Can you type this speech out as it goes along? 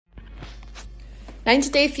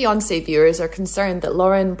90 Day Fiancé viewers are concerned that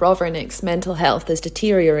Loren Brovernyk's mental health is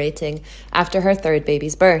deteriorating after her third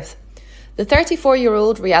baby's birth. The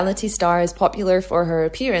 34-year-old reality star is popular for her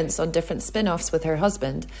appearance on different spin-offs with her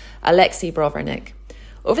husband, Alexei Brovernykh.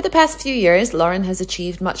 Over the past few years, Loren has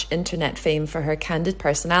achieved much internet fame for her candid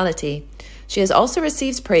personality. She has also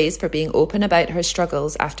received praise for being open about her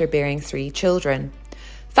struggles after bearing 3 children.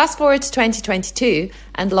 Fast forward to 2022,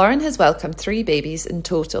 and Loren has welcomed 3 babies in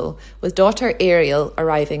total, with daughter Ariel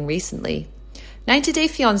arriving recently. 90 Day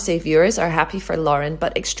Fiancé viewers are happy for Loren,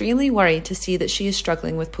 but extremely worried to see that she is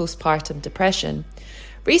struggling with postpartum depression.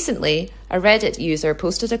 Recently, a Reddit user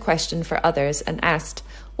posted a question for others and asked,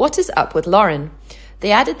 "What is up with Loren?"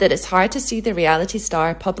 They added that it's hard to see the reality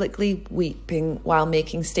star publicly weeping while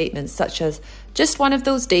making statements such as, "Just one of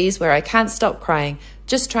those days where I can't stop crying,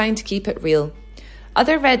 just trying to keep it real."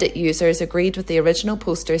 Other Reddit users agreed with the original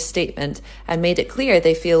poster's statement and made it clear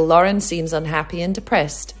they feel Loren seems unhappy and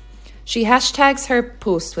depressed. She hashtags her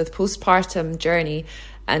post with postpartum journey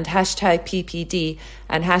and hashtag PPD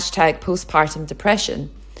and hashtag postpartum depression.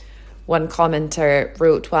 One commenter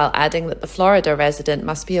wrote while adding that the Florida resident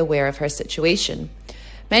must be aware of her situation.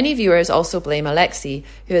 Many viewers also blame Alexei,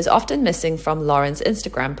 who is often missing from Loren's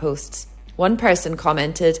Instagram posts. One person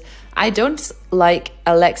commented, "I don't like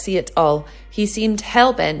Alexei at all. He seemed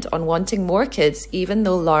hell-bent on wanting more kids even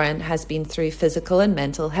though Loren has been through physical and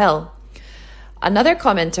mental hell." Another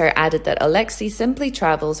commenter added that Alexei simply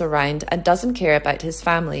travels around and doesn't care about his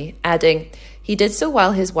family, adding, "He did so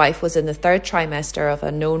while his wife was in the 3rd trimester of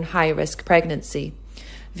a known high-risk pregnancy."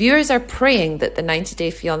 Viewers are praying that the 90 Day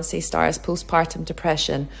Fiancé star's postpartum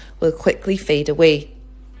depression will quickly fade away.